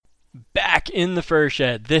back in the fur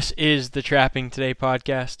shed. This is the Trapping Today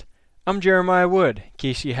podcast. I'm Jeremiah Wood. In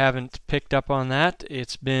case you haven't picked up on that,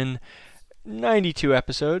 it's been 92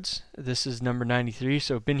 episodes. This is number 93,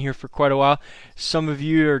 so I've been here for quite a while. Some of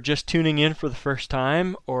you are just tuning in for the first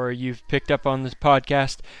time, or you've picked up on this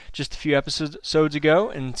podcast just a few episodes ago,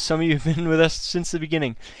 and some of you have been with us since the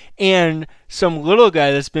beginning. And some little guy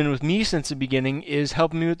that's been with me since the beginning is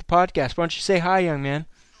helping me with the podcast. Why don't you say hi, young man?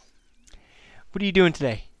 What are you doing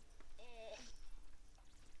today?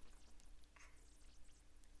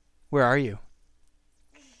 Where are you?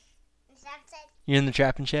 You're in the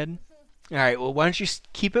trapping shed? All right, well, why don't you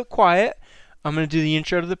keep it quiet? I'm going to do the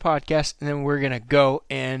intro to the podcast, and then we're going to go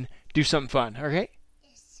and do something fun, okay?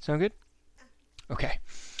 Yes. Sound good? Okay.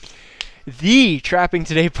 The Trapping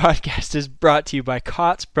Today podcast is brought to you by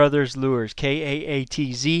Kaatz Brothers Lures,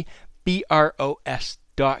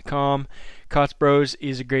 KaatzBros.com. Kaatz Bros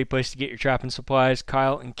is a great place to get your trapping supplies.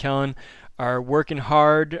 Kyle and Kellen are working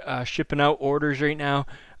hard, shipping out orders right now.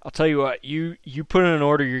 I'll tell you what, you put in an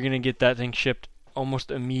order, you're going to get that thing shipped almost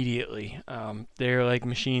immediately. They're like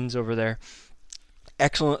machines over there.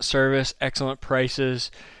 Excellent service, excellent prices,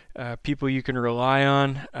 people you can rely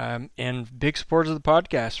on, and big supporters of the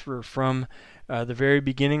podcast from the very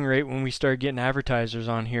beginning, right when we started getting advertisers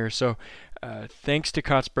on here. So thanks to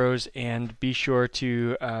Kaatz Bros, and be sure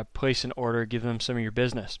to place an order, give them some of your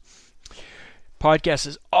business. Podcast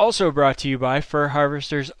is also brought to you by Fur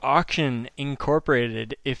Harvesters Auction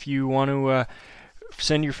Incorporated. If you want to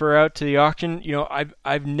send your fur out to the auction, you know,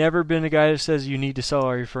 I've never been a guy that says you need to sell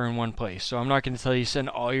all your fur in one place. So I'm not going to tell you send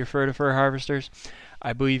all your fur to Fur Harvesters.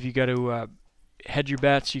 I believe you got to hedge your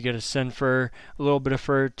bets. You got to send a little bit of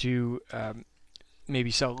fur to maybe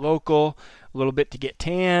sell local, a little bit to get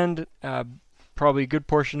tanned, probably a good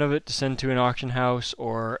portion of it to send to an auction house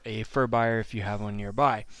or a fur buyer if you have one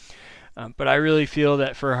nearby. But I really feel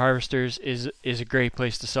that Fur Harvesters is a great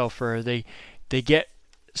place to sell fur. They get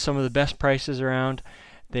some of the best prices around.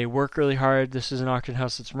 They work really hard. This is an auction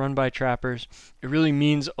house that's run by trappers. It really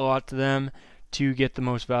means a lot to them to get the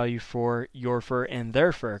most value for your fur and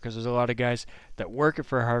their fur, because there's a lot of guys that work at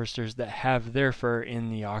Fur Harvesters that have their fur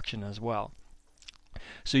in the auction as well.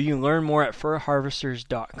 So you can learn more at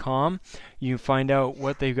furharvesters.com. You can find out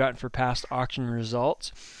what they've gotten for past auction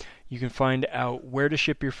results. You can find out where to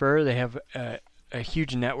ship your fur. They have a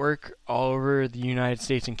huge network all over the United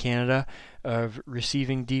States and Canada of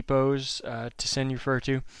receiving depots to send your fur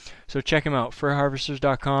to. So check them out,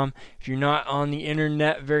 furharvesters.com. If you're not on the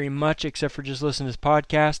internet very much, except for just listening to this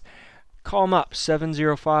podcast, call them up,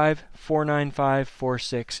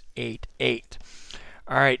 705-495-4688.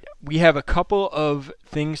 All right, we have a couple of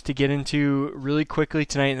things to get into really quickly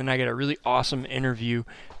tonight, and then I got a really awesome interview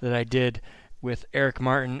that I did with Eric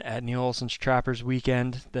Martin at Neil Olson's Trappers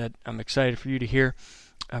Weekend that I'm excited for you to hear.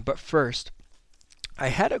 But first, I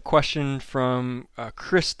had a question from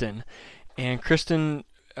Kristen, and Kristen,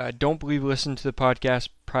 don't believe listened to the podcast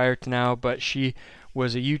prior to now, but she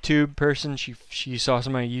was a YouTube person. She saw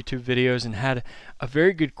some of my YouTube videos and had a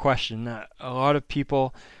very good question that a lot of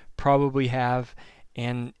people probably have,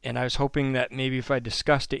 and I was hoping that maybe if I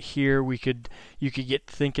discussed it here, you could get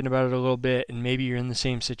thinking about it a little bit, and maybe you're in the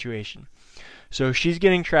same situation. So she's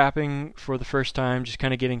getting trapping for the first time, just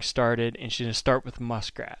kind of getting started, and she's going to start with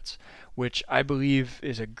muskrats, which I believe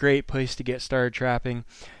is a great place to get started trapping.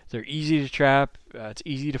 They're easy to trap. It's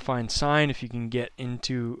easy to find sign if you can get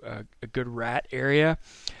into a good rat area.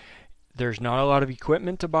 There's not a lot of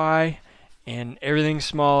equipment to buy, and everything's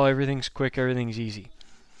small, everything's quick, everything's easy.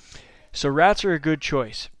 So rats are a good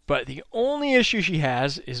choice, but the only issue she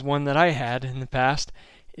has is one that I had in the past,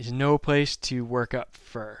 is no place to work up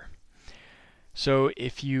fur. So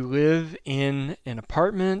if you live in an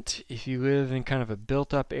apartment, if you live in kind of a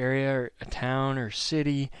built-up area, or a town or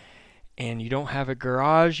city, and you don't have a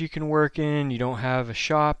garage you can work in, you don't have a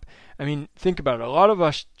shop, I mean, think about it. A lot of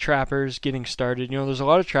us trappers getting started, you know, there's a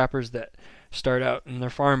lot of trappers that start out and they're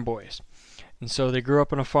farm boys. And so they grew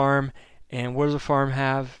up on a farm, and what does a farm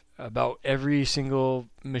have? About every single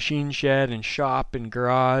machine shed and shop and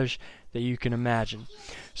garage that you can imagine.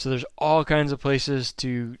 So there's all kinds of places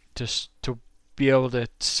to be able to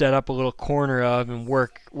set up a little corner of and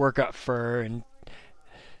work up fur and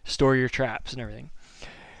store your traps and everything.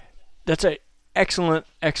 That's an excellent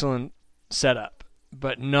setup,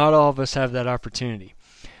 but not all of us have that opportunity.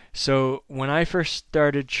 So when I first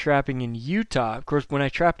started trapping in Utah, of course, when I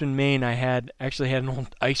trapped in Maine, I actually had an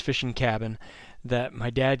old ice fishing cabin that my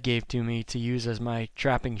dad gave to me to use as my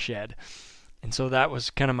trapping shed. And so that was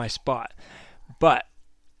kind of my spot. But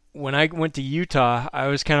when I went to Utah, I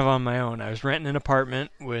was kind of on my own. I was renting an apartment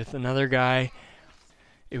with another guy,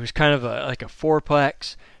 it was kind of like a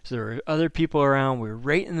fourplex. So there were other people around. We were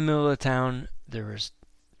right in the middle of the town. There was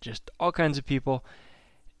just all kinds of people.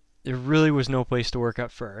 There really was no place to work up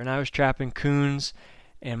fur. And I was trapping coons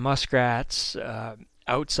and muskrats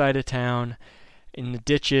outside of town in the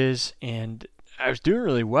ditches, and I was doing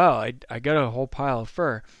really well. I got a whole pile of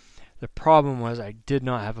fur. The problem was I did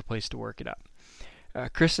not have a place to work it up.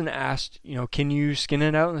 Kristen asked, can you skin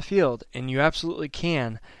it out in the field? And you absolutely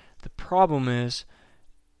can. The problem is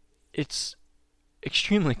it's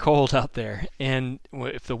extremely cold out there, and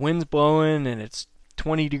if the wind's blowing and it's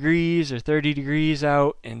 20 degrees or 30 degrees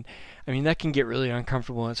out, and I mean that can get really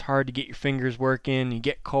uncomfortable. It's hard to get your fingers working. You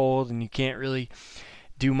get cold and you can't really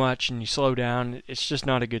do much, and you slow down. It's just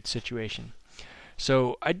not a good situation.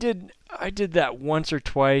 So I did that once or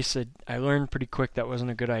twice. I learned pretty quick that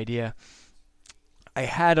wasn't a good idea. I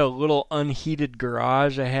had a little unheated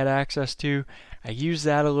garage I had access to. I used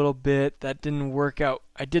that a little bit. That didn't work out.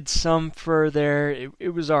 I did some fur there.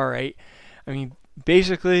 It was all right. I mean,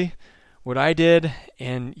 basically, what I did,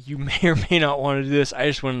 and you may or may not want to do this, I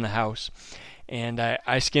just went in the house, and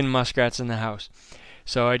I skinned muskrats in the house.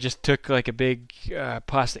 So I just took like a big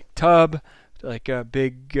plastic tub, like a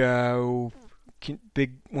big one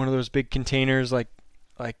of those big containers, like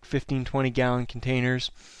 15, 20 gallon containers,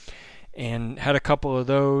 and had a couple of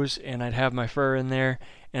those, and I'd have my fur in there,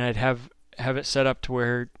 and I'd have it set up to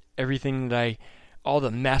where everything all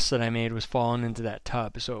the mess that I made was falling into that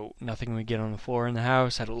tub, so nothing would get on the floor in the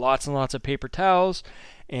house. Had lots and lots of paper towels,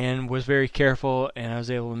 and was very careful, and I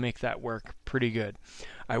was able to make that work pretty good.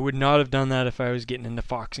 I would not have done that if I was getting into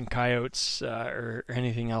fox and coyotes or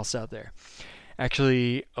anything else out there.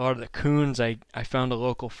 Actually, a lot of the coons, I found a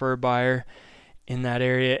local fur buyer in that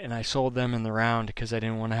area, and I sold them in the round because I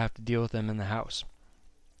didn't want to have to deal with them in the house.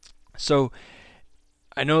 So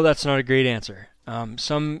I know that's not a great answer.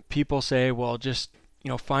 Some people say, well, just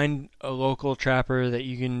find a local trapper that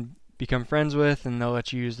you can become friends with, and they'll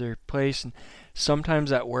let you use their place. And sometimes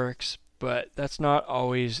that works, but that's not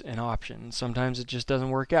always an option. Sometimes it just doesn't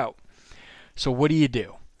work out. So what do you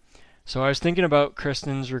do? So I was thinking about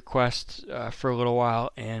Kristen's request for a little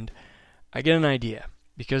while, and I get an idea,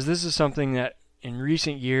 because this is something that in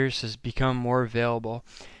recent years has become more available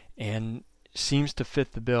and seems to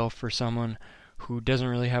fit the bill for someone who doesn't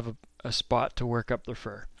really have a spot to work up their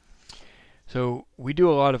fur. So we do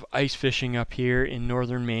a lot of ice fishing up here in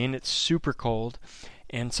northern Maine. It's super cold,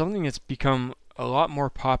 and something that's become a lot more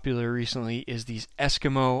popular recently is these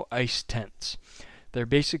Eskimo ice tents. They're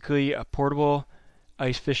basically a portable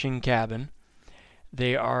ice fishing cabin.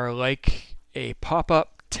 They are like a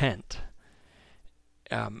pop-up tent.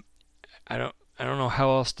 I don't know how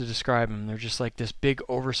else to describe them. They're just like this big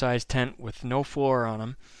oversized tent with no floor on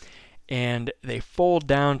them, and they fold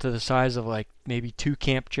down to the size of like maybe 2 or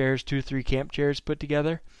 3 camp chairs put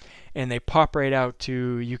together, and they pop right out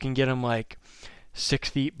to, you can get them like 6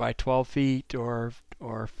 feet by 12 feet or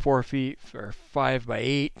 4 feet or 5 by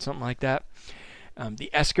 8, something like that.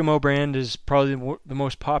 The Eskimo brand is probably the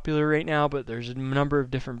most popular right now, but there's a number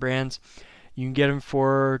of different brands. You can get them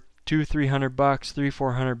for $200-$300,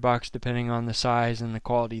 $300-$400, depending on the size and the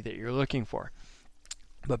quality that you're looking for.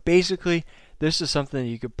 But basically, this is something that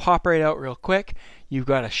you could pop right out real quick. You've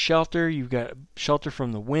got a shelter. You've got shelter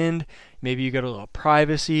from the wind. Maybe you got a little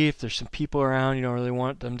privacy if there's some people around. You don't really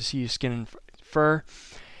want them to see you skinning fur.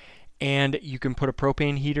 And you can put a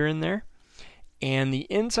propane heater in there. And the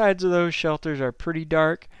insides of those shelters are pretty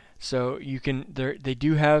dark, so they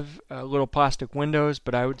do have little plastic windows,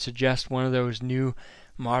 but I would suggest one of those new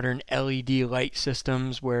modern LED light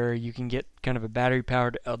systems where you can get kind of a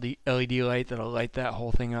battery-powered LED light that'll light that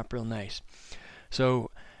whole thing up real nice. So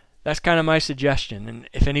that's kind of my suggestion, and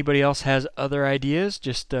if anybody else has other ideas,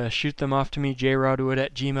 just shoot them off to me,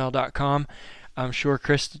 jrodwood@gmail.com. I'm sure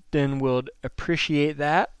Kristen would appreciate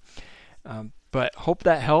that. But hope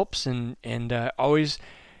that helps, and always,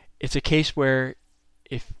 it's a case where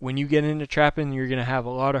when you get into trapping, you're going to have a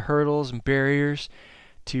lot of hurdles and barriers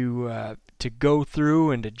to go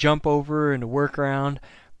through and to jump over and to work around,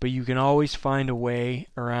 but you can always find a way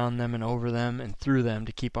around them and over them and through them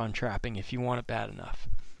to keep on trapping if you want it bad enough.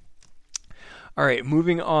 All right,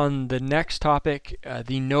 moving on, the next topic,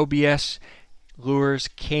 the No BS Lures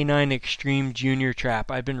K9 Extreme Junior Trap.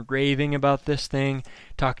 I've been raving about this thing,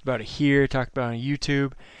 talked about it here, talked about it on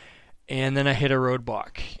YouTube, and then I hit a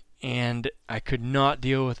roadblock, and I could not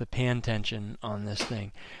deal with the pan tension on this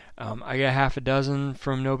thing. I got half a dozen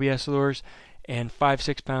from No BS Lures, and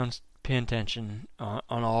 5-6 pounds pan tension on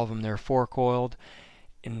all of them. They're 4-coiled,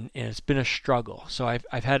 and it's been a struggle. So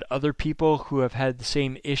I've had other people who have had the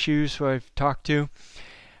same issues who I've talked to.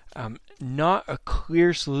 not a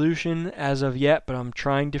clear solution as of yet, but I'm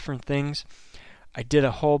trying different things. I did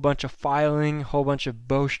a whole bunch of filing, a whole bunch of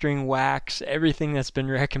bowstring wax, everything that's been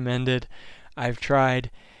recommended I've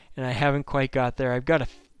tried, and I haven't quite got there.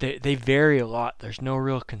 They vary a lot. There's no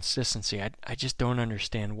real consistency. I just don't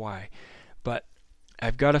understand why. But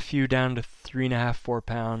I've got a few down to 3.5, 4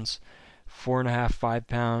 pounds, 4.5, 5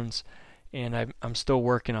 pounds, and I'm still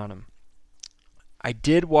working on them. I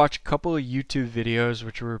did watch a couple of YouTube videos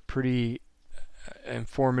which were pretty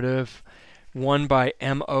informative. One by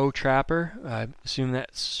M.O. Trapper. I assume that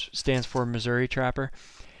stands for Missouri Trapper.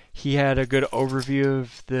 He had a good overview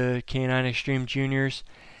of the Canine Extreme Juniors,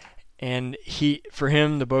 and for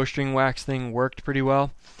him the bowstring wax thing worked pretty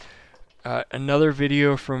well. Another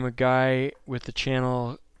video from a guy with the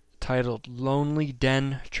channel titled Lonely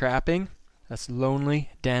Den Trapping. That's Lonely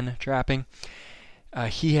Den Trapping.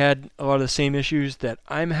 He had a lot of the same issues that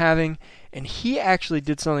I'm having, and he actually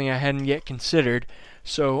did something I hadn't yet considered.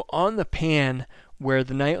 So on the pan, where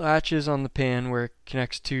the night latch is on the pan, where it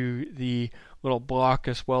connects to the little block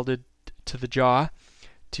that's welded to the jaw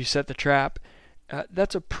to set the trap,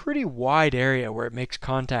 that's a pretty wide area where it makes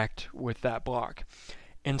contact with that block.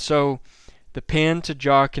 And so the pan to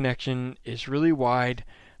jaw connection is really wide.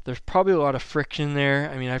 There's probably a lot of friction there.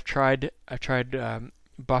 I mean, I've tried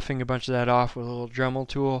buffing a bunch of that off with a little Dremel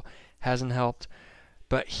tool. Hasn't helped.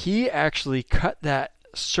 But he actually cut that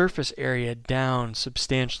surface area down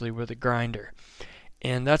substantially with a grinder.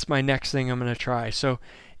 And that's my next thing I'm going to try. So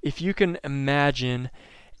if you can imagine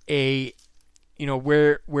where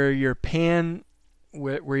your pan,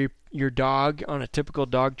 where your dog on a typical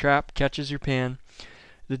dog trap catches your pan,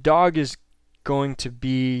 the dog is going to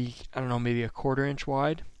be, I don't know, maybe a 1/4 inch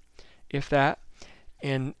wide, if that.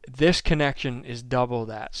 And this connection is double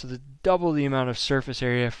that. So double the amount of surface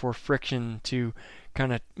area for friction to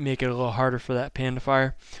kind of make it a little harder for that pan to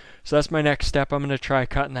fire. So that's my next step. I'm going to try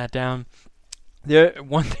cutting that down. The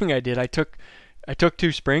one thing I did, I took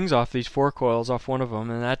 2 springs off these 4 coils off one of them,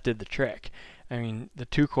 and that did the trick. I mean, the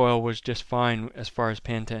 2 coil was just fine as far as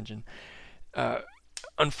pan tension.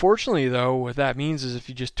 Unfortunately, though, what that means is if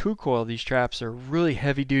you just 2 coil these traps, they're a really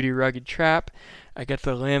heavy-duty, rugged trap. I get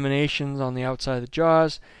the laminations on the outside of the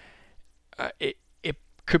jaws. It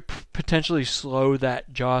could potentially slow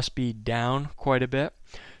that jaw speed down quite a bit.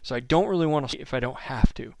 So I don't really want to if I don't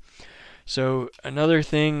have to. So another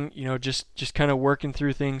thing, just kind of working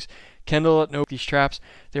through things. Kendall at these traps,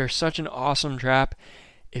 they're such an awesome trap.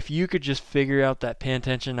 If you could just figure out that pan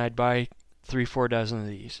tension, I'd buy 3-4 dozen of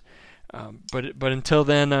these. But until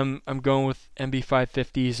then, I'm going with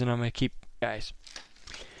MB550s, and I'm gonna keep guys.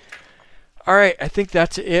 All right, I think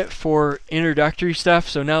that's it for introductory stuff.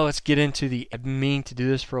 So now let's get into I've been meaning to do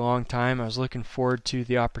this for a long time. I was looking forward to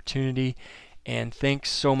the opportunity, and thanks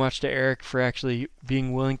so much to Eric for actually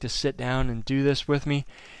being willing to sit down and do this with me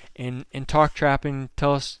and talk trapping.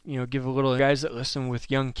 Tell us, give a little guys that listen with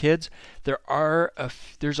young kids.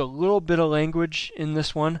 There's a little bit of language in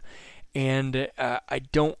this one, and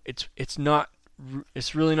it's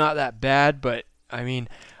really not that bad, but I mean,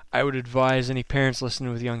 I would advise any parents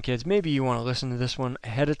listening with young kids, maybe you want to listen to this one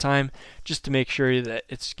ahead of time just to make sure that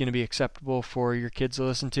it's going to be acceptable for your kids to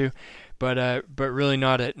listen to, but really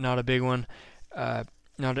not a big one,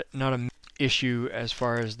 not a issue as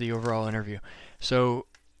far as the overall interview. So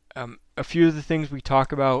a few of the things we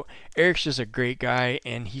talk about, Eric's just a great guy,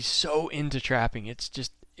 and he's so into trapping.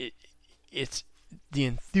 It's the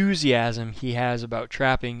enthusiasm he has about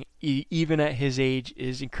trapping, even at his age,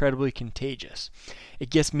 is incredibly contagious. It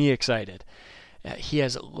gets me excited. He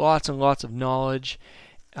has lots and lots of knowledge.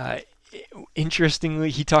 Interestingly,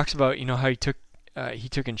 he talks about how he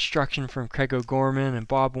took instruction from Craig O'Gorman and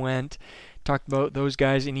Bob Wendt. Talked about those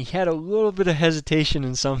guys, and he had a little bit of hesitation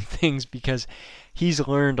in some things because he's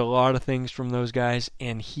learned a lot of things from those guys,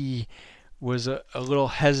 and he was a little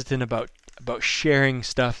hesitant about sharing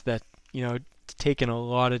stuff that taken a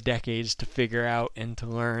lot of decades to figure out and to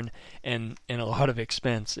learn, and a lot of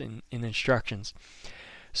expense in instructions.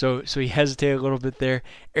 So he hesitated a little bit there.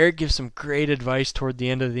 Eric gives some great advice toward the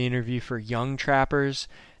end of the interview for young trappers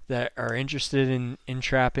that are interested in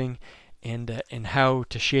trapping and how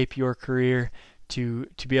to shape your career to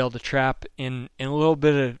be able to trap, and a little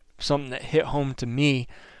bit of something that hit home to me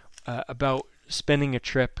about spending a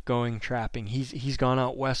trip going trapping. He's gone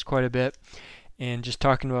out west quite a bit, and just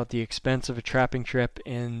talking about the expense of a trapping trip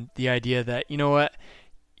and the idea that,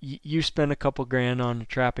 you spend a couple grand on a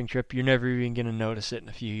trapping trip, you're never even going to notice it in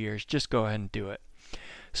a few years. Just go ahead and do it.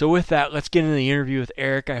 So with that, let's get into the interview with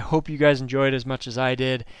Eric. I hope you guys enjoyed as much as I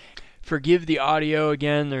did. forgive the audio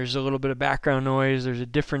again. There's a little bit of background noise. There's a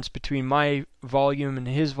difference between my volume and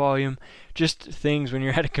his volume. Just things when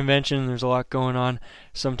you're at a convention, there's a lot going on.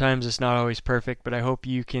 Sometimes it's not always perfect, but I hope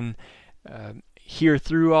you can hear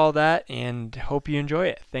through all that and hope you enjoy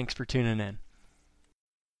it. Thanks for tuning in.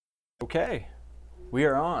 Okay, we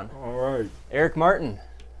are on. All right. Eric Martin.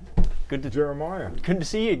 Good to Jeremiah. Good to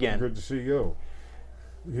see you again. Good to see you.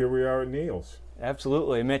 Here we are at Neil's.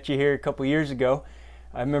 Absolutely. I met you here a couple years ago.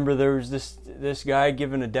 I remember there was this guy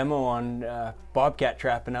giving a demo on bobcat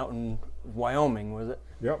trapping out in Wyoming, was it?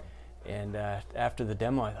 Yep. And after the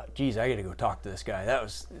demo, I thought, geez, I got to go talk to this guy. That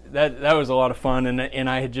was a lot of fun. And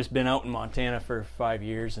I had just been out in Montana for 5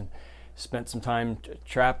 years and spent some time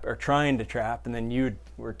trying to trap. And then you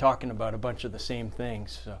were talking about a bunch of the same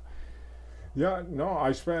things. So. Yeah, no, I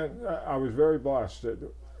was very blessed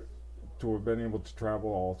to have been able to travel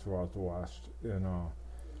all throughout the West. And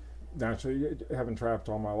naturally, having trapped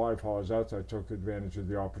all my life, I took advantage of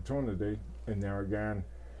the opportunity. And there again,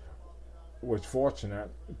 was fortunate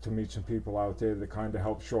to meet some people out there that kind of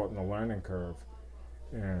helped shorten the learning curve.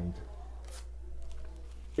 And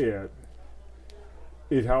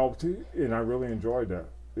it helped, and I really enjoyed it.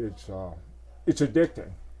 It's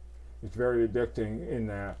addicting. It's very addicting in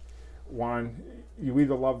that, one, you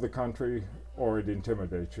either love the country or it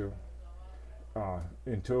intimidates you.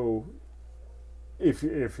 And two, if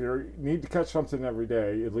you need to catch something every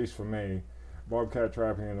day, at least for me, bobcat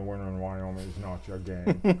trapping in the winter in Wyoming is not your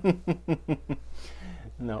game.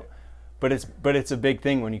 No, but it's a big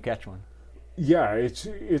thing when you catch one. Yeah, it's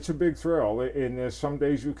a big thrill, and there's some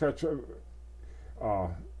days you catch a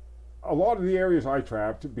lot of the areas I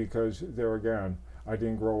trapped, because there again, I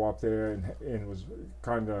didn't grow up there and was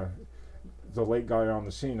kind of the late guy on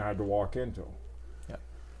the scene I had to walk into. Yeah.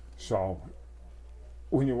 So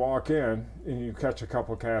when you walk in and you catch a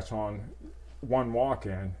couple cats on one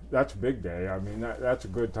walk-in, that's a big day. I mean, that's a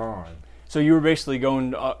good time. So you were basically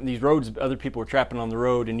going these roads, other people were trapping on the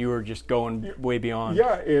road, and you were just going way beyond.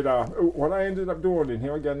 Yeah, what I ended up doing, and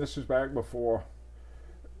here again, this is back before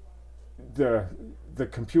the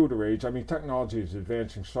computer age. I mean, technology is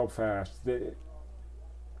advancing so fast that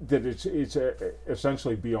it's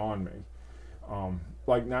essentially beyond me.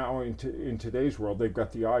 Like now in today's world, they've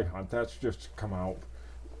got the iHunt. That's just come out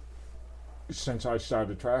since I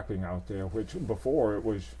started trapping out there, which before it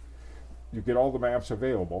was, you get all the maps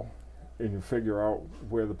available and you figure out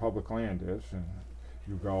where the public land is, and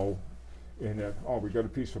you go and we got a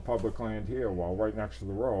piece of public land here, well, right next to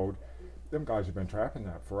the road. Them guys have been trapping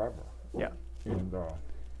that forever. Yeah. And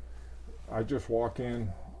I just walk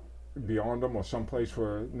in beyond them or someplace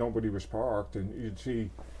where nobody was parked, and you'd see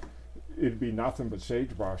it'd be nothing but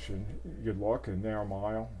sagebrush, and you'd look, and they're a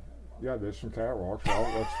mile. Yeah, there's some cat rocks.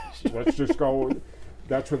 Well, let's just go.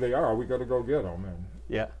 That's where they are. We got to go get them, and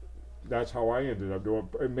yeah, that's how I ended up doing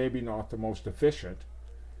it. Maybe not the most efficient,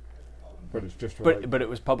 but it's just. But it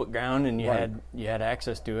was public ground, and you had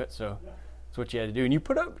access to it, so that's what you had to do. And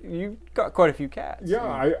you got quite a few cats.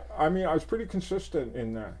 Yeah, I mean, I was pretty consistent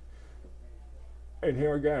in that. And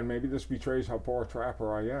here again, maybe this betrays how poor a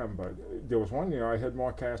trapper I am, but there was one year I had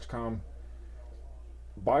more cats come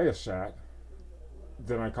by a set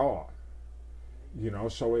than I caught. You know,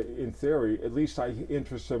 so in theory, at least I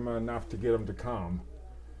interested them enough to get them to come.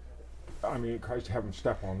 I mean, Christ, have them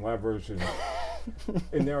step on levers, and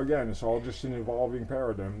and there again, it's all just an evolving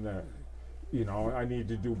paradigm that, you know, I need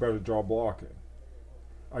to do a better job blocking.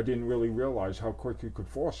 I didn't really realize how quick you could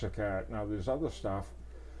force a cat. Now there's other stuff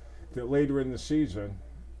that later in the season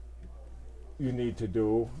you need to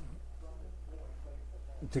do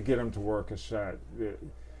to get them to work a set.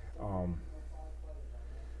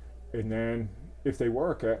 And then if they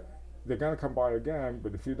work it, they're going to come by again,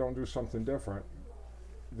 but if you don't do something different,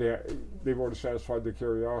 they've already satisfied their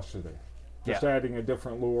curiosity. Yeah. Just adding a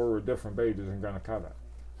different lure or a different bait isn't going to cut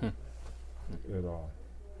it at all.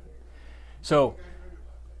 So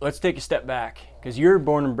let's take a step back, because you're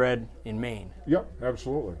born and bred in Maine. Yep,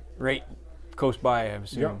 absolutely. Right close by, I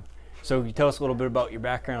assume. Yep. So you tell us a little bit about your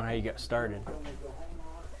background, how you got started.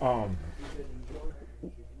 Well,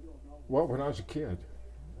 when I was a kid,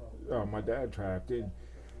 my dad trapped, and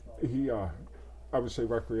he, I would say,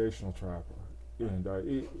 recreational trapper. And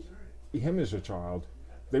him as a child,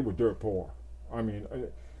 they were dirt poor. I mean,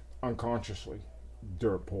 unconsciously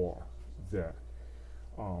dirt poor. That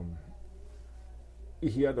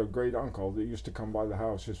he had a great uncle that used to come by the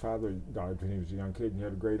house. His father died when he was a young kid, and he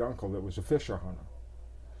had a great uncle that was a fisher hunter.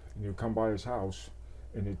 And he'd come by his house,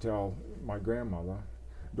 and he'd tell my grandmother,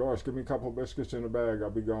 "Doris, give me a couple of biscuits in a bag. I'll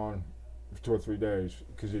be gone for 2 or 3 days,"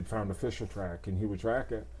 because he'd found a fisher track, and he would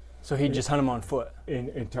track it. So he'd just hunt them on foot?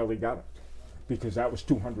 Until he got it. because that was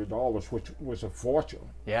 $200, which was a fortune.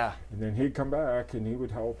 Yeah. And then he'd come back and he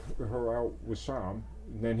would help her out with some.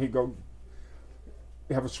 And then he'd go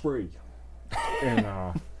have a spree.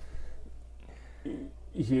 And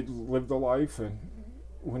he'd lived a life, and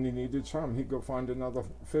when he needed some, he'd go find another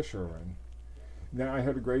fisher. And then I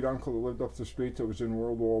had a great uncle that lived up the street that was in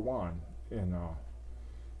World War One, and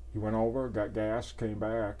he went over, got gas, came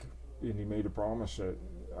back, and he made a promise that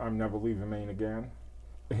I'm never leaving Maine again,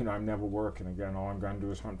 and I'm never working again. All I'm going to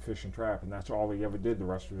do is hunt, fish, and trap, and that's all he ever did the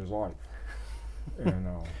rest of his life. And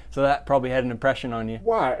so that probably had an impression on you.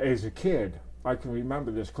 Well, as a kid, I can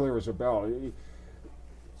remember this clear as a bell.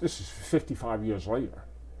 This is 55 years later.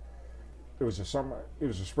 It was a summer. It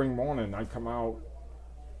was a spring morning. I come out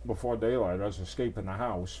before daylight. I was escaping the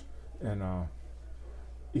house, and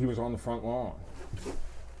he was on the front lawn.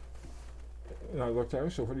 And I looked at him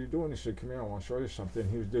and said, "What are you doing?" He said, "Come here, I want to show you something."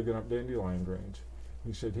 He was digging up dandelion greens.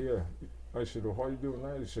 He said, "Here." I said, "Well, why are you doing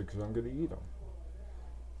that?" He said, "Because I'm going to eat them."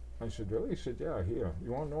 I said, "Really?" He said, "Yeah, here.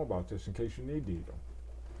 You want to know about this in case you need to eat them."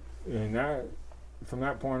 And that, from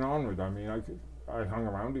that point onward, I mean, I hung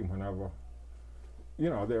around him whenever,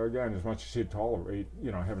 you know, there again, as much as he'd tolerate,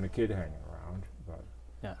 you know, having a kid hanging around. But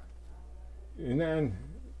yeah. And then,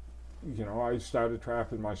 you know, I started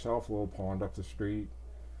trapping myself, a little pond up the street,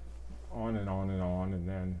 on and on and on, and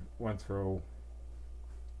then went through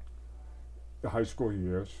the high school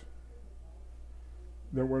years.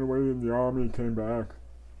 Then went away in the Army, came back,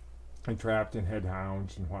 and trapped in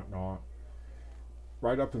headhounds and whatnot.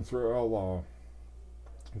 Right up and through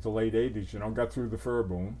the late 80s, you know, got through the fur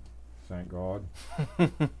boom, thank God.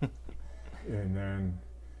 And then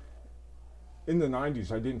in the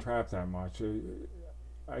 90s, I didn't trap that much.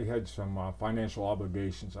 I had some financial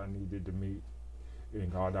obligations I needed to meet.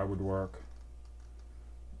 And God, I would work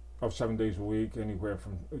 7 days a week, anywhere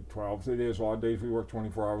from 12. There's a lot of days we worked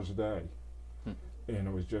 24 hours a day. And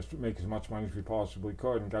it was just to make as much money as we possibly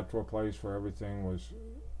could, and got to a place where everything was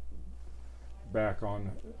back on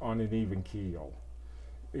an even keel.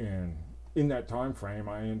 And in that time frame,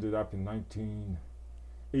 I ended up in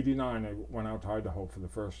 1989. I went out to Idaho for the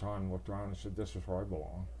first time, looked around and said, "This is where I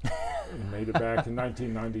belong." And made it back in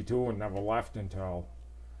 1992 and never left until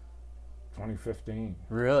 2015.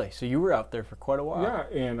 Really? So you were out there for quite a while? Yeah,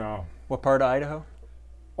 and what part of Idaho?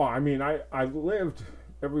 well, I mean, I lived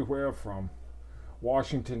everywhere from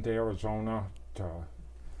Washington to Arizona to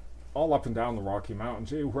all up and down the Rocky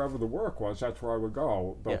Mountains. Wherever the work was, that's where I would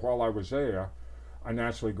go. But Yeah. while I was there, I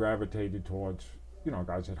naturally gravitated towards, you know,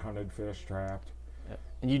 guys that hunted, fished, trapped. Yeah.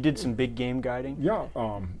 And you did some big game guiding? Yeah,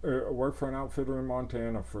 I worked for an outfitter in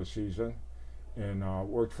Montana for a season, and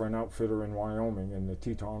worked for an outfitter in Wyoming in the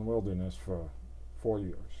Teton Wilderness for 4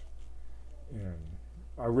 years. And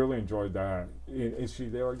I really enjoyed that. And see,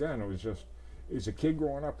 there again, it was just, as a kid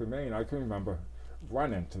growing up in Maine, I can remember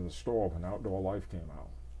running to the store when Outdoor Life came out.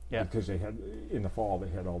 Yeah. Because they had, in the fall, they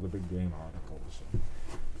had all the big game articles. And,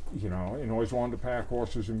 you know, and always wanted to pack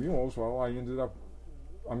horses and mules. Well, I ended up,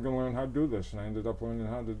 I'm going to learn how to do this, and I ended up learning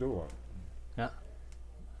how to do it. Yeah.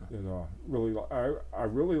 It, I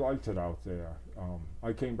really liked it out there.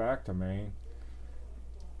 I came back to Maine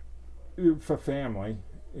for family,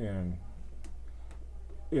 and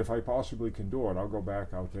if I possibly can do it, I'll go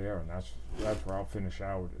back out there, and that's where I'll finish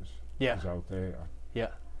out is out there. Yeah.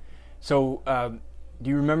 So, do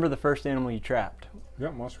you remember the first animal you trapped? Yeah,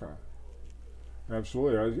 muskrat.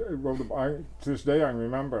 Absolutely. I rode to this day, I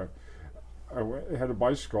remember I had a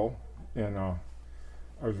bicycle, and I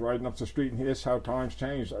was riding up the street, and here's how times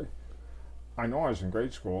changed. I know I was in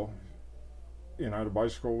grade school, and I had a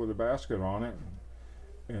bicycle with a basket on it,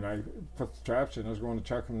 and I put the traps in. I was going to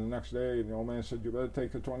check them the next day, and the old man said, "You better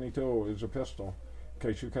take a 22. It's a pistol, in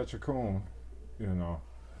case you catch a coon." You know,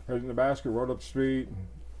 had it in the basket, rode up the street,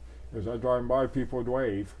 and as I driving by, people would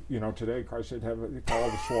wave. You know, today, Christ, they'd call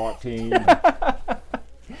the SWAT team.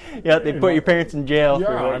 Yeah, they put your parents in jail. Yeah,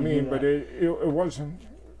 for I mean, but it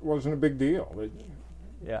wasn't a big deal. It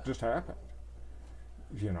just happened.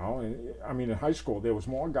 You know, and, I mean, in high school, there was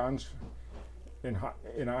more guns in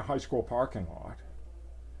our high school parking lot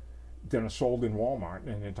than are sold in Walmart.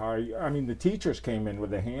 And I mean, the teachers came in with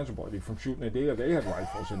their hands bloody from shooting a deer. They had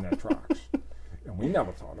rifles in their trucks, and we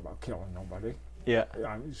never thought about killing nobody. Yeah.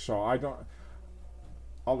 So I don't.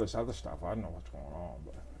 All this other stuff, I don't know what's going on,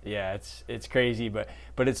 but. Yeah, it's crazy, but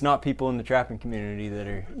it's not people in the trapping community that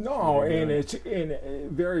are. No,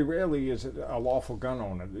 and very rarely is it a lawful gun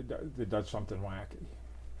owner that does something wacky.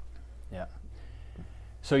 Yeah.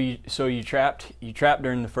 So you trapped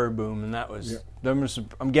during the fur boom, and that was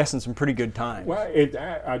I'm guessing some pretty good times. Well,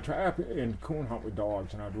 I trapped and coon hunt with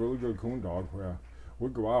dogs, and I had a really good coon dog where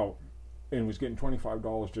we'd go out and was getting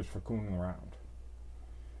 $25 just for cooning around.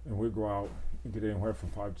 and we'd go out and get anywhere from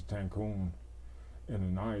 5 to 10 coon in a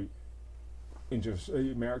night, and just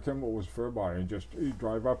American was fur buyer, and just you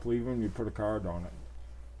drive up, leave them, you put a card on it,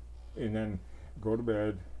 and then go to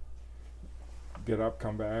bed, get up,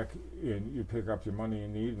 come back, and you pick up your money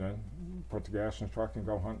in the evening, put the gas in the truck, and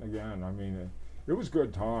go hunting again. I mean, it was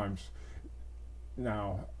good times.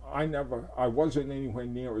 Now, I wasn't anywhere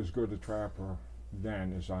near as good a trapper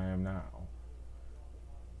then as I am now.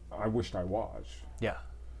 I wished I was. Yeah.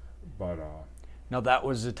 But now that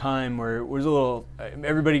was a time where it was a little.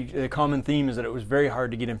 Everybody, the common theme is that it was very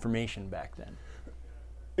hard to get information back then.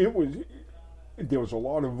 There was a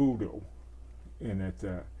lot of voodoo in it,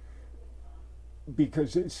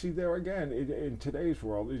 because see there again in today's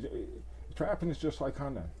world, trapping is just like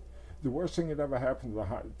hunting. The worst thing that ever happened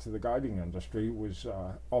to the guiding industry was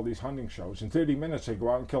all these hunting shows. In 30 minutes, they go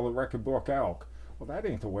out and kill a record-book elk. Well, that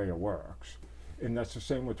ain't the way it works. And that's the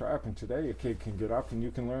same with trapping today. A kid can get up and you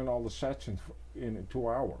can learn all the sets in 2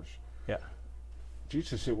 hours. Yeah.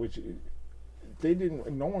 Jesus,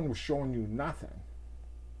 no one was showing you nothing.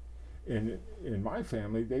 In my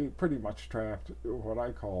family, they pretty much trapped what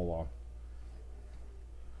I call,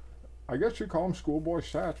 I guess you call them schoolboy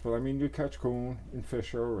sets, but I mean, you catch coon and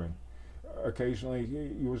fisher, and occasionally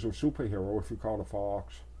you was a superhero if you caught a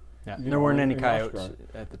fox. Yeah. There weren't any coyotes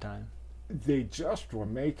at the time. They just were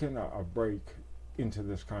making a break into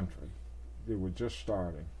this country. They were just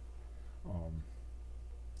starting.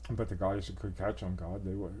 But the guys that could catch them, God,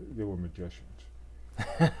 they were magicians.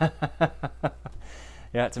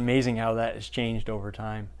 Yeah, it's amazing how that has changed over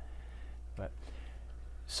time. But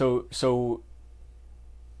so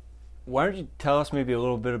why don't you tell us maybe a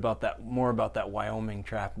little bit more about that Wyoming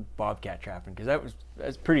bobcat trapping, because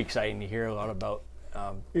that's pretty exciting to hear a lot about.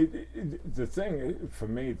 The thing for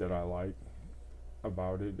me that I like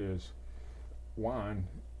about it is, one,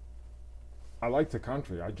 I like the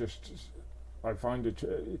country. I find it.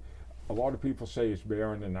 A lot of people say it's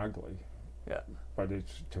barren and ugly. Yeah. But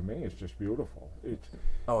to me, it's just beautiful.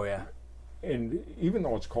 Oh yeah. And even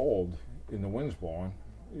though it's cold and the wind's blowing,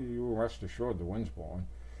 you rest assured the wind's blowing.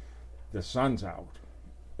 The sun's out,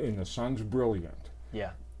 and the sun's brilliant.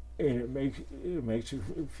 Yeah. And it makes you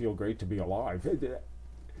feel great to be alive.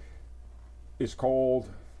 It's cold.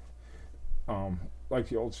 Like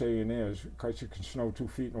the old saying is, Christ, it can snow 2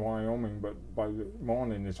 feet in Wyoming, but by the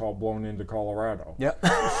morning it's all blown into Colorado. Yeah.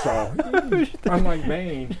 So, unlike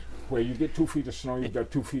Maine, where you get 2 feet of snow, you've got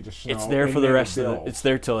 2 feet of snow. It's there for the rest of it's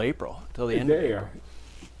there till April, till the end of April.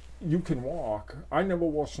 You can walk. I never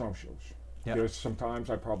wore snowshoes. Yep. There's sometimes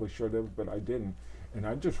I probably should have, but I didn't. And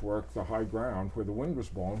I just worked the high ground where the wind was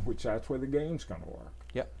blowing, which that's where the game's going to work.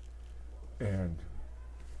 Yep. And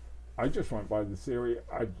I just went by the theory.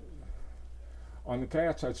 On the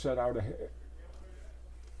cats, I'd set out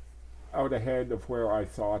ahead of where I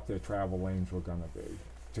thought their travel lanes were going to be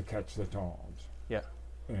to catch the toms. Yeah.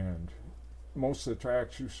 And most of the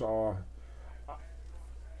tracks you saw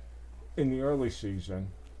in the early season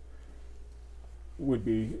would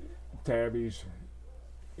be tabbies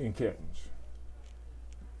and kittens.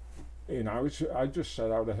 And I just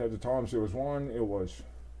set out ahead of toms. There was one, I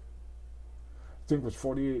think it was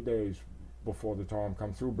 48 days before the tom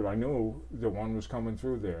come through, but I knew the one was coming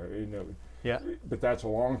through there. Yeah. But that's a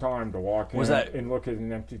long time to walk in and look at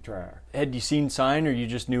an empty track. Had you seen sign, or you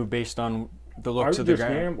just knew based on the looks of the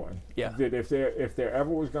ground? I was just gambling. Yeah. That if there ever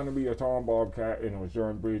was going to be a tom bobcat and it was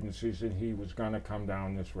during breeding season, he was going to come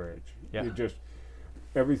down this ridge. Yeah.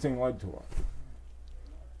 Everything led to it.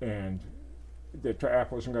 And the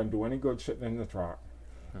trap wasn't going to do any good sitting in the truck.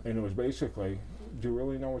 And it was basically, do you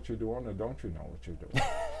really know what you're doing, or don't you know what you're doing?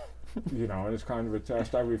 And it's kind of a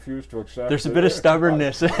test. I refuse to accept. There's a bit of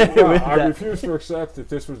stubbornness. I refuse to accept that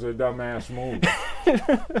this was a dumbass move.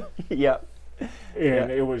 Yeah.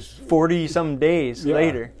 And it was 40-some days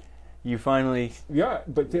later, you finally. Yeah,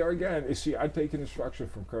 but there again, you see, I'd taken instruction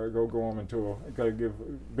from Craig O'Gorman too. I got to give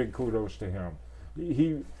big kudos to him.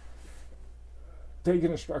 He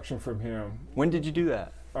taken instruction from him. When did you do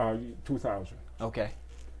that? 2000. Okay.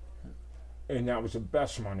 And that was the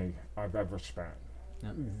best money I've ever spent.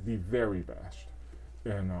 Yep. The very best.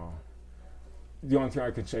 And the only thing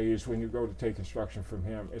I can say is when you go to take instruction from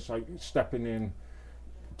him, it's like stepping in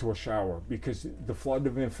to a shower, because the flood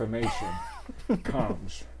of information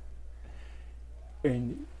comes.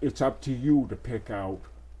 And it's up to you to pick out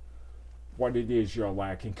what it is you're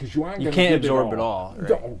lacking, because you can't absorb it all.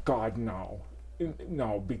 Right? Oh, God, no.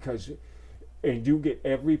 No, because you get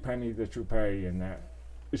every penny that you pay in that.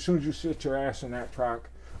 As soon as you sit your ass in that truck,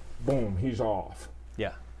 boom, he's off.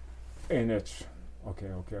 Yeah. And it's, okay,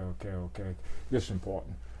 this is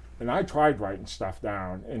important. And I tried writing stuff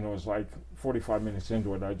down, and it was like 45 minutes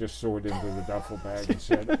into it, I just threw it into the duffel bag and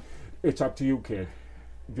said, "It's up to you, kid.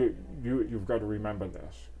 You've got to remember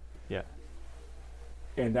this." Yeah.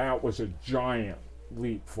 And that was a giant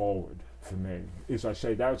leap forward for me. As I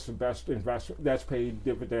say, that's the best investment. That's paid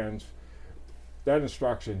dividends. That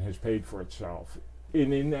instruction has paid for itself.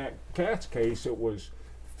 And in that cat's case, it was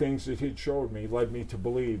things that he'd showed me led me to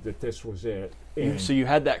believe that this was it. And So you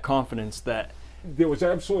had that confidence that there was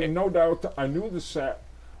absolutely no doubt. I knew the set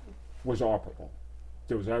was operable.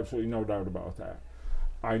 There was absolutely no doubt about that.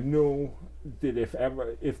 I knew that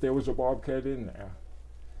if there was a bobcat in there,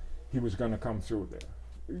 he was going to come through there.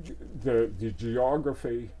 The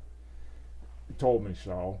geography told me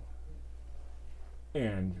so,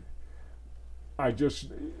 and I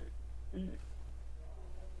just,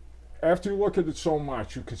 after you look at it so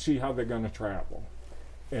much, you can see how they're going to travel.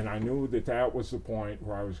 And I knew that was the point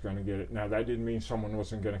where I was going to get it. Now, that didn't mean someone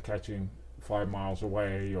wasn't going to catch him 5 miles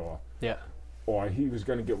away, or he was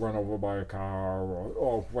going to get run over by a car,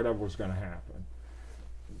 or whatever was going to happen.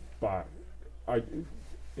 But I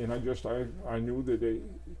knew that it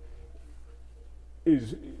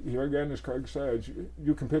is, here again, as Craig says,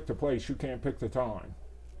 you can pick the place, you can't pick the time.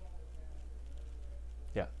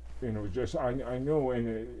 Yeah. And it was just, I knew,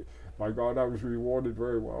 and by God, I was rewarded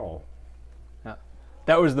very well.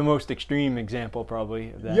 that was the most extreme example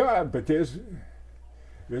probably of that. Yeah, but there's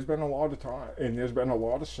been a lot of time, and there's been a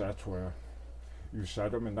lot of sets where you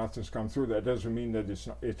set them and nothing's come through. That doesn't mean that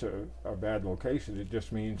it's a bad location. It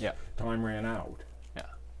just means time ran out. Yeah.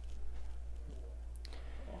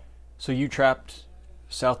 So you trapped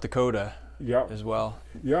South Dakota as well.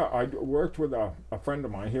 Yeah, I worked with a friend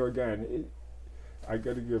of mine. Here again, I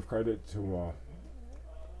got to give credit to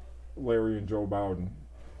Larry and Joe Bowden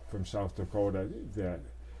from South Dakota, that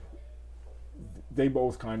they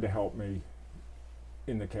both kind of helped me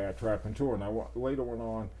in the cat trapping tour. And I later went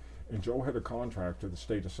on, and Joe had a contract to the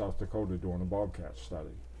state of South Dakota doing a bobcat study.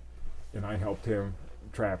 And I helped him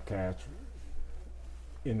trap cats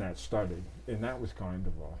in that study. And that was kind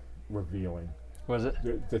of revealing. Was it?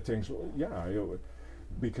 The things,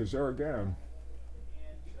 because there again,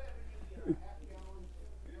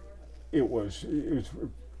 it was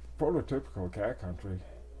prototypical cat country,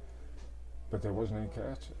 but there wasn't any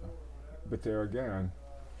cats there. But there again,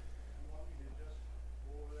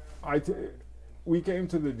 we came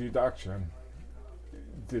to the deduction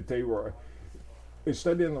that they were,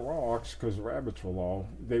 instead in the rocks, because the rabbits were low,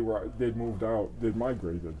 they'd moved out, they'd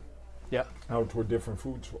migrated out to a different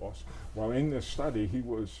food source. Well, in this study,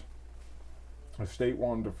 the state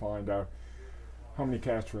wanted to find out how many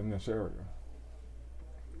cats were in this area.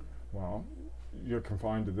 Well, you're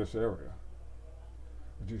confined to this area.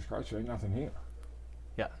 Jesus Christ, there ain't nothing here.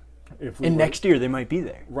 Yeah. And next year they might be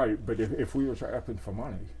there. Right, but if we were trapping for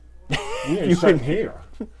money, we ain't sitting here.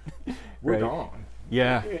 We're gone.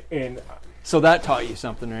 Yeah. And so that taught you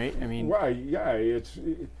something, right? I mean, right, yeah,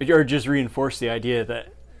 or just reinforced the idea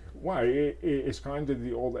that. Why? It's kind of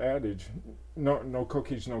the old adage: no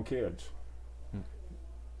cookies, no kids.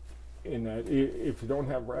 In that, if you don't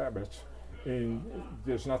have rabbits, and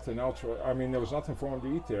there's nothing else. I mean, there was nothing for them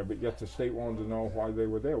to eat there, but yet the state wanted to know why they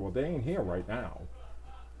were there. Well, they ain't here right now.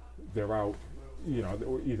 They're out,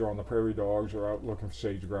 either on the prairie dogs or out looking for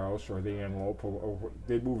sage grouse or the antelope, or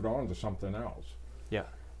they moved on to something else. Yeah.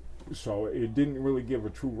 So it didn't really give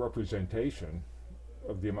a true representation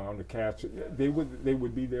of the amount of cats. They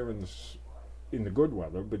would be there in the good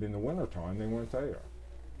weather, but in the wintertime they weren't there.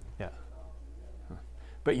 Yeah. Huh.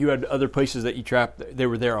 But you had other places that you trapped. They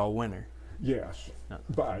were there all winter. Yes,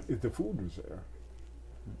 but the food was there,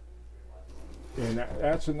 and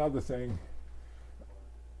that's another thing.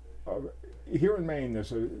 Here in Maine,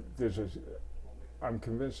 I'm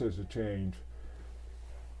convinced there's a change.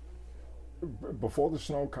 Before the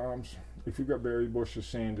snow comes, if you've got berry bushes,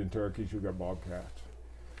 sand, and turkeys, you've got bobcats.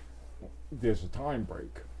 There's a time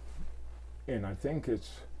break, and I think it's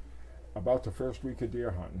about the first week of deer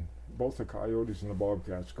hunting. Both the coyotes and the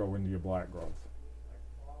bobcats go into your black growth.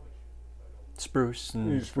 Spruce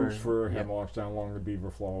fir, hemlocks down along the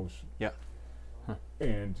beaver flows. Yeah. Huh.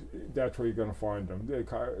 And that's where you're going to find them.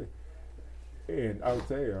 And out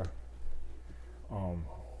there,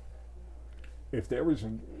 if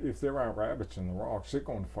there aren't rabbits in the rocks, they're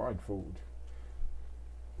going to find food.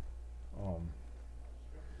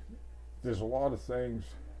 There's a lot of things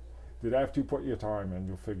that after you put your time in,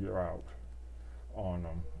 you'll figure out on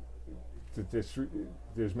them. That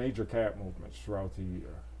there's major cat movements throughout the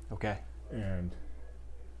year. Okay. And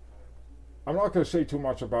I'm not going to say too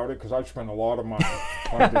much about it because I've spent a lot of money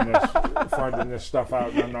finding this stuff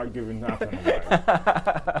out, and I'm not giving nothing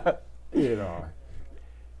away.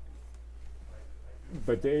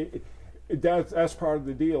 but that's part of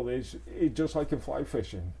the deal. Is it just like in fly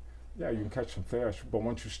fishing? Yeah, you can catch some fish, but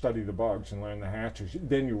once you study the bugs and learn the hatches,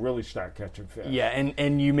 then you really start catching fish. Yeah,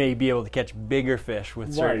 and you may be able to catch bigger fish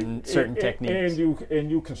with certain techniques.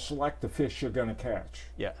 And you can select the fish you're going to catch.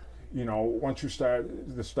 Yeah. You know, once you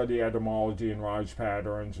start to study etymology and rise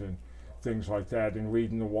patterns and things like that, and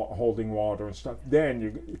reading the holding water and stuff,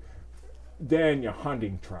 then you're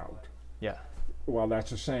hunting trout. Yeah. Well,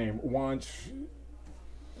 that's the same. Once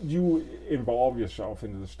you involve yourself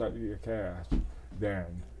into the study of your cast,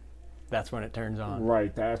 then that's when it turns on.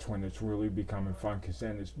 Right, that's when it's really becoming fun, because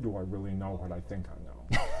then it's, do I really know what I think I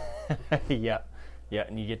know? Yeah,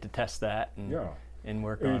 and you get to test that and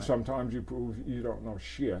work on it. And sometimes you prove you don't know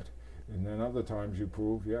shit, and then other times you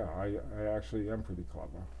prove, I actually am pretty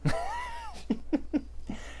clever.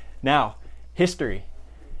 Now, history.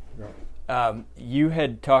 Yeah.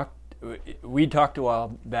 We talked a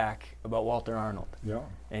while back about Walter Arnold. Yeah.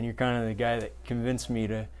 And you're kind of the guy that convinced me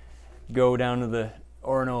to go down to the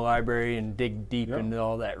Orono Library and dig deep into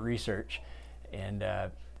all that research. And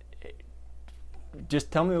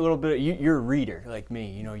just tell me a little bit. You're a reader like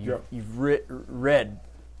me. You know, you've read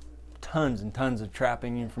tons and tons of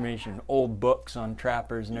trapping information, old books on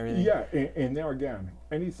trappers and everything. Yeah, and there again,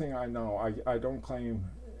 anything I know, I don't claim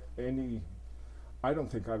any. I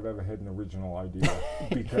don't think I've ever had an original idea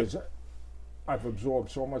because I've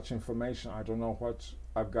absorbed so much information. I don't know what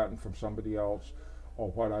I've gotten from somebody else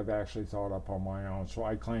or what I've actually thought up on my own. So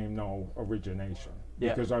I claim no origination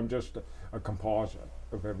because I'm just a composite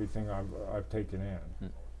of everything I've taken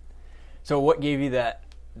in. So what gave you that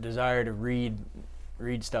desire to read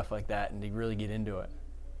stuff like that and to really get into it?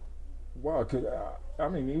 Well, I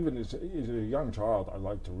mean, even as a young child, I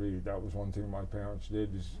liked to read. That was one thing my parents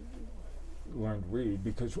did, is learn to read,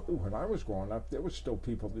 because when I was growing up, there was still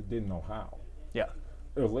people that didn't know how. Yeah.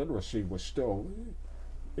 Illiteracy was still,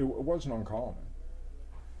 it wasn't uncommon.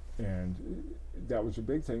 And that was a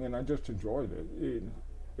big thing, and I just enjoyed it.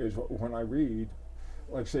 Is when I read,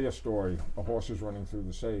 like say a story, a horse is running through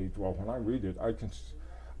the sage. Well, when I read it, I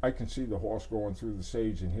can see the horse going through the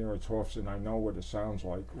sage and hear its hoofs, and I know what it sounds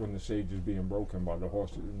like when the sage is being broken by the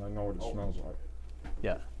horse, and I know what it smells like.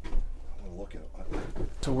 Yeah. I'm looking at it.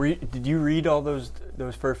 So did you read all those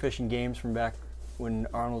fur fishing games from back when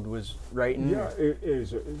Arnold was writing? Yeah, it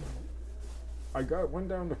is. I went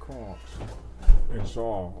down to Crocs and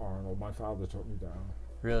saw Arnold. My father took me down.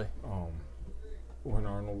 Really? When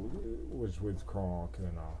Arnold was with Kronk,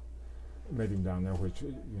 and met him down there, which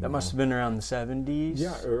that must have been around the 70s.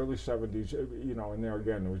 Yeah, early 70s. You know, and there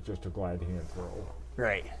again, it was just a glad hand throw.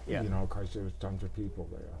 Right. Yeah. You know, because there was tons of people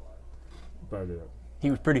there. But he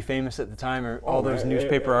was pretty famous at the time, or all those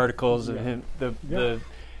newspaper articles of him.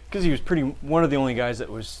 Because he was one of the only guys that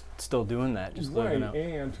was still doing that, just living out.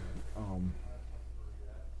 And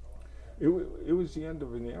it was the end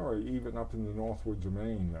of an era, even up in the Northwoods of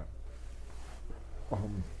Maine.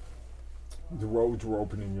 The roads were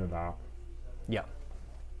opening it up. Yeah.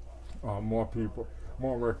 More people,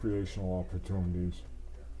 more recreational opportunities.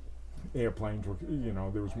 Airplanes were,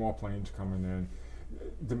 there was more planes coming in.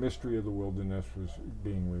 The mystery of the wilderness was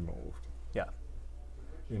being removed. Yeah.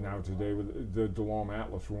 And now today, with the DeLorme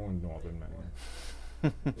Atlas ruined northern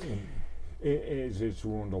Maine. It's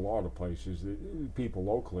ruined a lot of places. People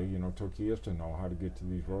locally, took years to know how to get to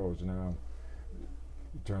these roads. Now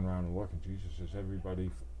you turn around and look, and Jesus, there's everybody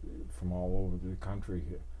from all over the country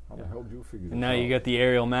here. How the hell did you figure this out? And now you got the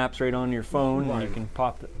aerial maps right on your phone, and you can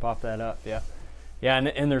pop that up. Yeah. Yeah,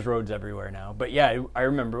 and there's roads everywhere now. But yeah, I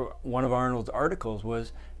remember one of Arnold's articles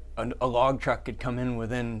was a log truck could come in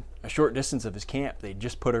within a short distance of his camp. They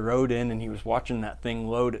just put a road in, and he was watching that thing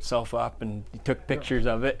load itself up, and he took pictures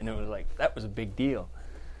of it, and it was like, that was a big deal.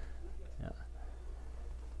 Yeah.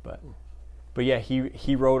 But yeah,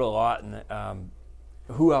 he wrote a lot, and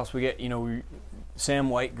who else we get? Sam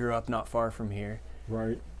White grew up not far from here.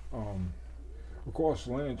 Right. Of course,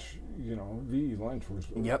 Lynch, V. Lynch was...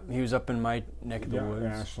 Yep, he was up in my neck of the woods.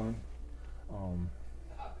 Ashland.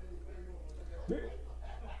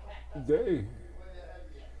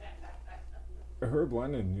 Herb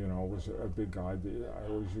Lennon, was a big guy that I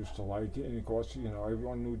always used to like. And of course,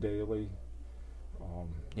 everyone knew Daly.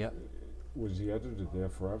 Yep. Was the editor there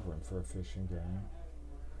forever in Fur Fishing Game.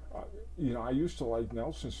 I used to like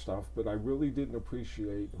Nelson's stuff, but I really didn't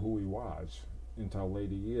appreciate who he was until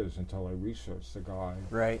later years, until I researched the guy.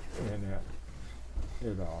 Right. And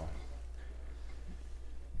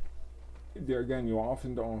there again, you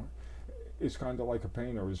often don't. It's kind of like a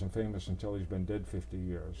painter isn't famous until he's been dead 50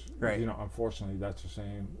 years. Right. Unfortunately, that's the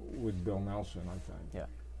same with Bill Nelson, I think. Yeah.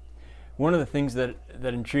 One of the things that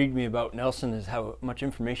intrigued me about Nelson is how much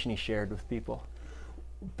information he shared with people.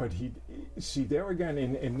 But see there again,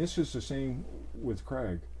 and this is the same with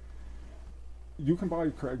Craig. You can buy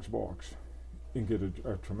Craig's box and get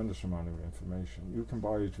a tremendous amount of information. You can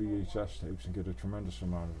buy his VHS tapes and get a tremendous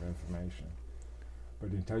amount of information.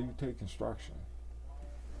 But until you take instruction,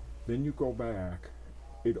 then you go back,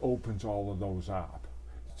 it opens all of those up.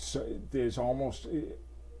 So there's almost,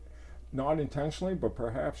 not intentionally, but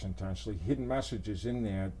perhaps intentionally, hidden messages in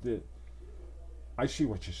there that I see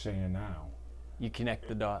what you're saying now. You connect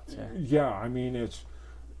the dots. Yeah. Yeah, I mean, it's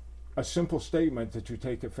a simple statement that you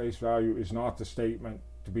take at face value is not the statement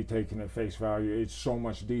to be taken at face value. It's so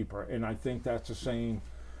much deeper. And I think that's the same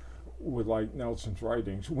with like Nelson's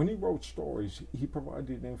writings. When he wrote stories, he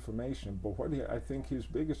provided information, but what I think his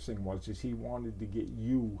biggest thing was is he wanted to get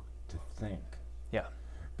you to think. Yeah.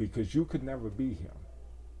 Because you could never be him.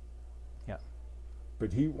 Yeah.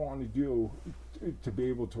 But he wanted you to be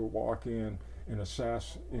able to walk in and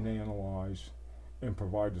assess and analyze and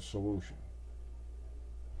provide a solution.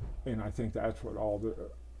 And I think that's what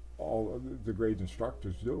all of the great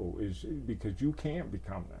instructors do, is because you can't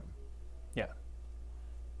become them. Yeah.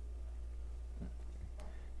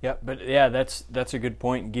 Yeah, but yeah, that's a good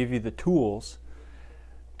point. Give you the tools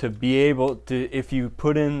to be able to, if you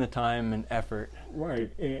put in the time and effort.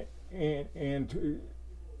 Right, and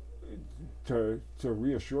to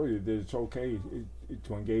reassure you that it's okay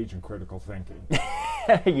to engage in critical thinking.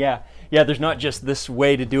 yeah. There's not just this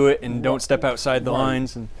way to do it, and don't step outside the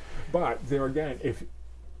lines. And but there again, if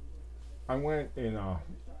I went and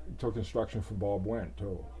took instruction from Bob Wendt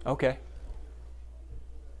too. Okay.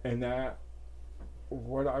 And that,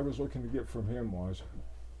 what I was looking to get from him was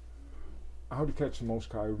how to catch the most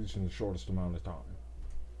coyotes in the shortest amount of time.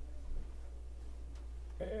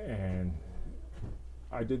 And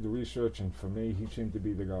I did the research, and for me, he seemed to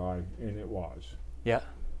be the guy, and it was. Yeah.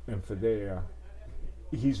 And for there,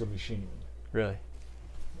 he's a machine. Really.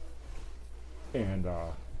 And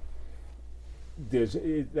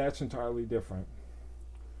that's entirely different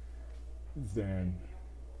than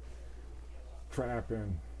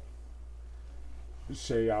trapping,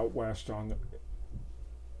 say, out west on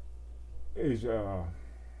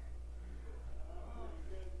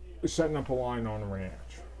setting up a line on a ranch.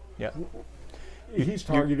 Yeah. He's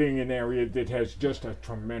targeting an area that has just a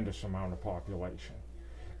tremendous amount of population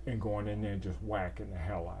and going in there and just whacking the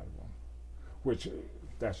hell out of them, which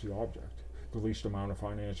that's the object. The least amount of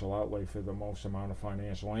financial outlay for the most amount of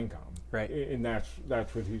financial income. Right. And that's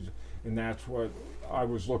what I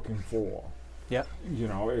was looking for. Yeah. You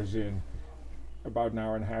know, as in about an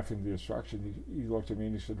hour and a half into the instruction, he looked at me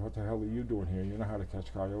and he said, "What the hell are you doing here? You know how to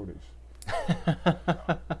catch coyotes."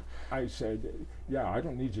 I said, "Yeah, I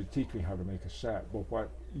don't need you to teach me how to make a set, but what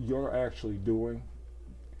you're actually doing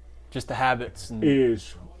just the habits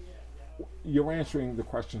is you're answering the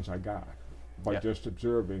questions I got by Yeah. just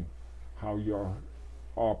observing how you're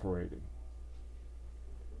operating."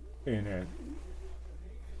 And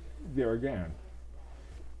there again,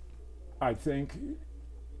 I think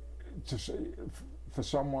to say, for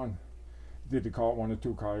someone that had caught 1 or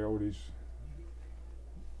 2 coyotes,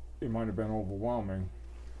 it might have been overwhelming.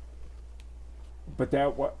 But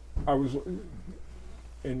that what I was,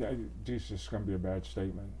 and Jesus, it's going to be a bad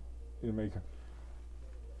statement.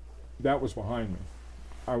 That was behind me.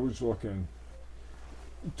 I was looking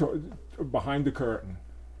behind the curtain.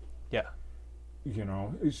 Yeah. You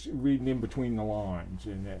know, it's reading in between the lines,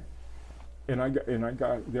 and I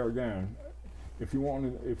got there again. If you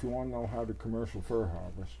want to know how to commercial fur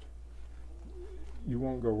harvest, you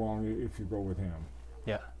won't go wrong if you go with him.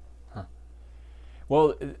 Yeah. Huh.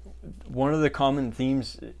 Well, one of the common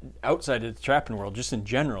themes outside of the trapping world, just in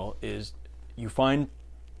general, is you find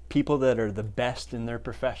people that are the best in their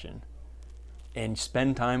profession and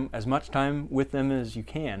spend as much time with them as you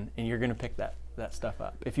can, and you're going to pick that stuff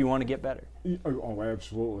up if you want to get better. Oh,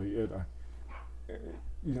 absolutely.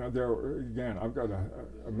 You know, I've got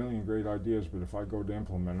a million great ideas, but if I go to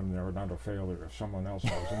implement them, they're not a failure. If someone else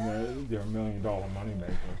does, and they're $1 million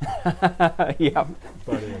moneymaker. Yeah.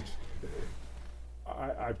 But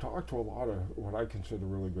I've talked to a lot of what I consider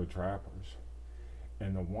really good trappers,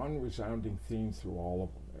 and the one resounding theme through all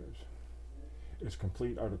of them is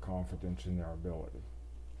complete utter confidence in their ability.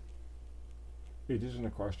 It isn't a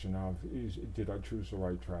question of did I choose the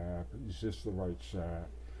right trap? Is this the right set?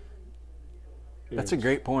 That's a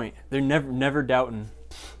great point. They're never doubting.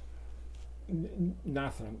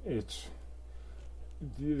 Nothing. It's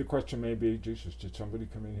the question may be, Jesus, did somebody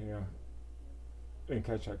come in here and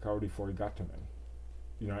catch that coyote before he got to me?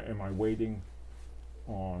 You know, am I waiting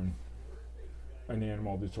on an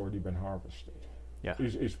animal that's already been harvested? Yeah.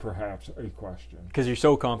 is perhaps a question. Because you're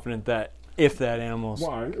so confident that if that animal's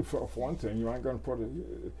Well, for one thing, you aren't going to put a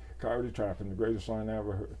coyote trap in the greatest line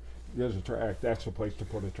ever. There's a track, that's the place to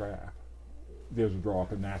put a trap. There's a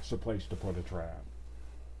drop, and that's the place to put a trap.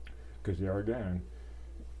 Because there again,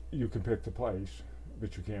 you can pick the place,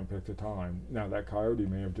 but you can't pick the time. Now, that coyote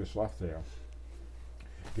may have just left there,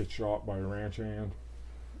 gets shot by a ranch hand,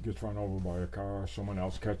 gets run over by a car, someone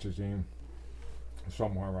else catches him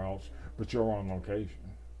somewhere else, but you're on location.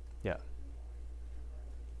 Yeah.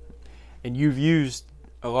 And you've used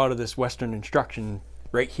a lot of this Western instruction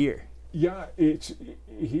right here. Yeah, it's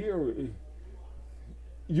here.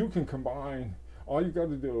 You can combine. All you got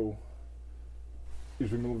to do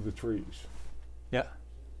is remove the trees, Yeah.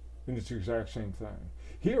 and it's the exact same thing.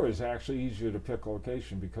 Here is actually easier to pick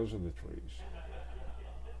location because of the trees.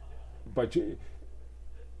 But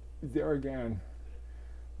there again,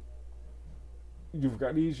 you've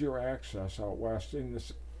got easier access out west in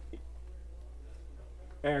this.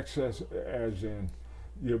 Access as in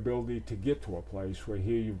the ability to get to a place, where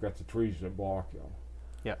here you've got the trees that block you.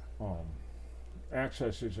 Yeah.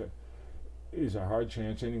 Access is a hard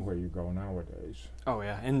chance anywhere you go nowadays. Oh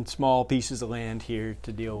yeah, and small pieces of land here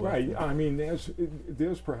to deal with. Right. I mean,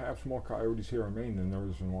 there's perhaps more coyotes here in Maine than there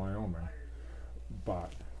is in Wyoming,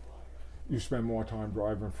 but you spend more time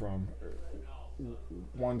driving from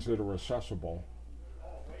ones that are accessible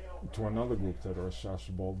to another group that are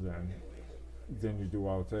accessible than you do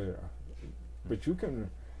out there. But you can,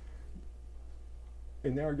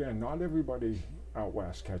 and there again, not everybody out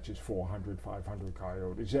west catches 400, 500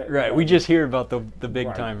 coyotes. Right. We just hear about the big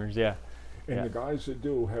Right. timers. Yeah. And Yeah. the guys that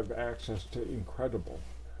do have access to incredible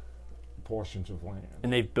portions of land.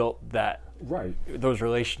 And they've built Right. those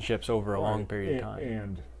relationships over a long Right. period of time.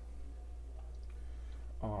 And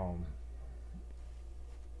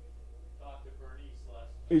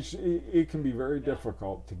it can be very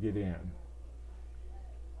difficult to get in.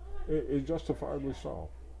 It's justifiably so.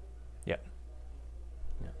 Yeah.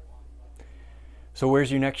 So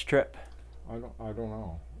where's your next trip? I don't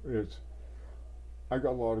know. I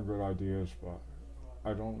got a lot of good ideas, but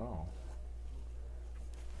I don't know.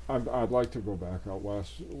 I'd like to go back out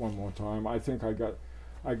west one more time. I think I got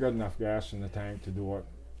enough gas in the tank to do it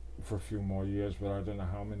for a few more years, but I don't know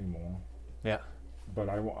how many more. Yeah. But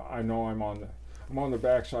I know I'm on the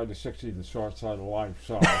backside of 60, the short side of life.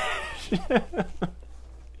 So,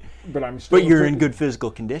 but I'm still. But you're in good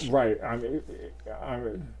physical condition. Right.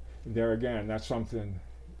 I'm there again. That's something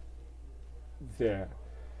that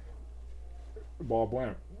Bob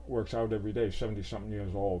Went works out every day. 70-something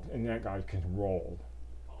years old, and that guy can roll.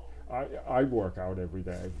 I work out every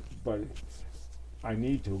day, but I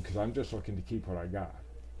need to because I'm just looking to keep what I got.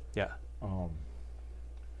 Yeah.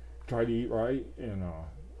 Try to eat right and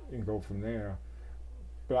go from there.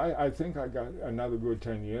 But I think I got another good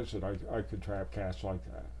 10 years that I could trap cats like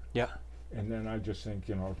that. Yeah. And then I just think,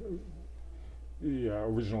 the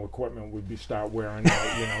original equipment would be start wearing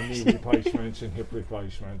out, knee replacements and hip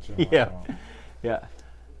replacements. And Yeah. whatnot. Yeah.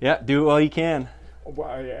 Yeah. Do it while you can. Well,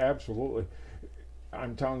 absolutely.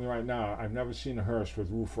 I'm telling you right now, I've never seen a hearse with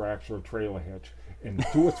roof racks or a trailer hitch. And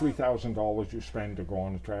 $2,000 or $3,000 you spend to go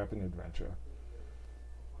on a trapping adventure,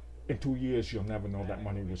 in 2 years you'll never know that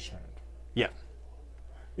money was spent. Yeah.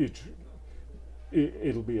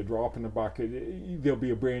 It'll be a drop in the bucket. There'll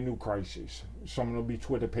be a brand new crisis. Someone will be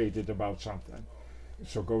Twitter-pated about something.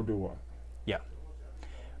 So go do it. Yeah.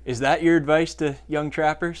 Is that your advice to young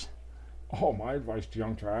trappers? Oh, my advice to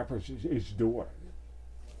young trappers is do it.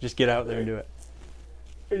 Just get out there and do it.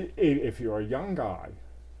 If you're a young guy,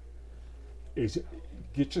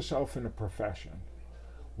 get yourself in a profession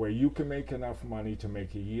where you can make enough money to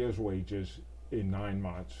make a year's wages in 9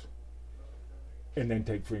 months, and then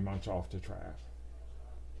take 3 months off to trap.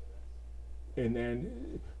 And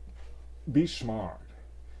then be smart.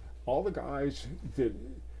 All the guys that,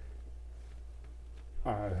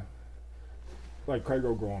 like Craig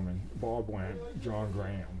O'Gorman, Bob Went, John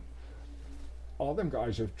Graham, all them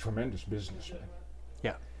guys are tremendous businessmen.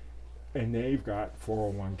 Yeah. And they've got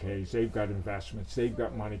 401ks, they've got investments, they've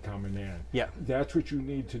got money coming in. Yeah. That's what you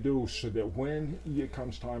need to do so that when it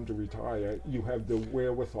comes time to retire, you have the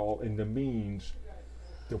wherewithal and the means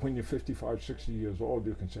that when you're 55, 60 years old,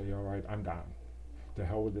 you can say, all right, I'm done. To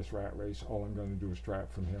hell with this rat race. All I'm going to do is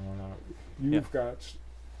trap from here on out. You've got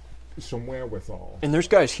some wherewithal. And there's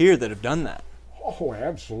guys here that have done that. Oh,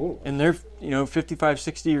 absolutely. And they're, 55,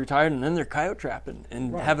 60 retired, and then they're coyote trapping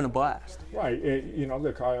and Right. having a blast. Right.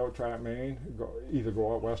 The coyote trap Maine, either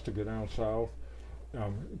go out west or go down south,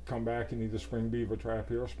 come back and either spring beaver trap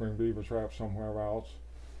here or spring beaver trap somewhere else.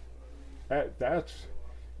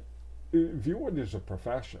 View it as a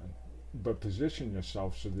profession. but position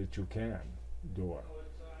yourself so that you can do it.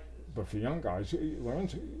 But for young guys, you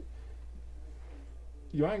ain't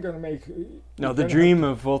gonna make. No, the dream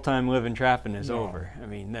of full-time living trapping is over. I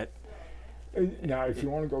mean that. Now, if you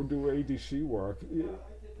want to go do ADC work,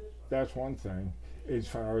 that's one thing. As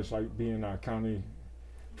far as like being a county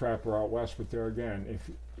trapper out west, but there again,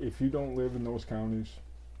 if you don't live in those counties,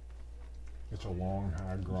 it's a long,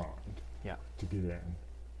 hard grind. Yeah. To get in.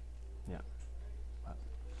 Yeah.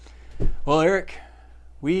 Well, Eric,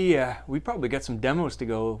 we probably got some demos to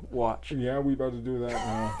go watch. Yeah, we better do that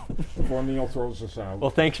now before Neil throws us out. Well,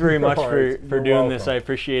 thanks very much All for right, doing you're this. I welcome.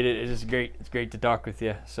 appreciate it. It is great. It's great to talk with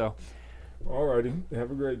you. So. All righty.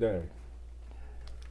 Have a great day.